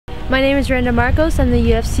My name is Randa Markos. I'm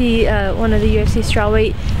the UFC, one of the UFC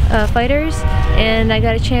strawweight fighters, and I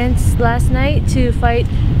got a chance last night to fight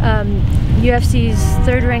UFC's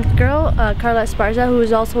third-ranked girl, Carla Esparza, who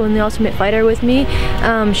was also in the Ultimate Fighter with me.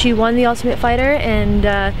 She won the Ultimate Fighter, and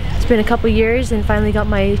it's been a couple years, and finally got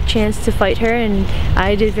my chance to fight her, and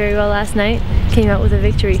I did very well last night. Came out with a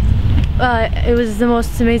victory. It was the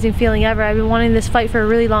most amazing feeling ever. I've been wanting this fight for a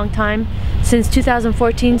really long time, since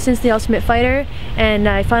 2014, since the Ultimate Fighter, and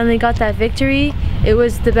I finally got that victory. It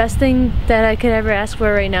was the best thing that I could ever ask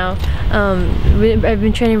for right now. I've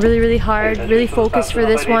been training really hard, really focused for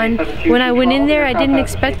this one. When I went in there, I didn't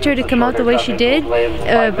expect her to come out the way she did,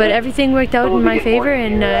 but everything worked out in my favor,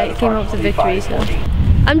 and it came out with a victory. So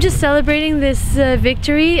I'm just celebrating this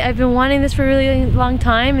victory. I've been wanting this for a really long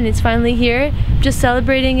time, and it's finally here. Just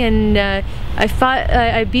celebrating, and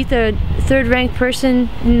I beat the third-ranked person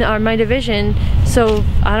in my division, so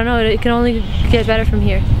I don't know, it can only get better from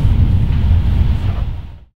here.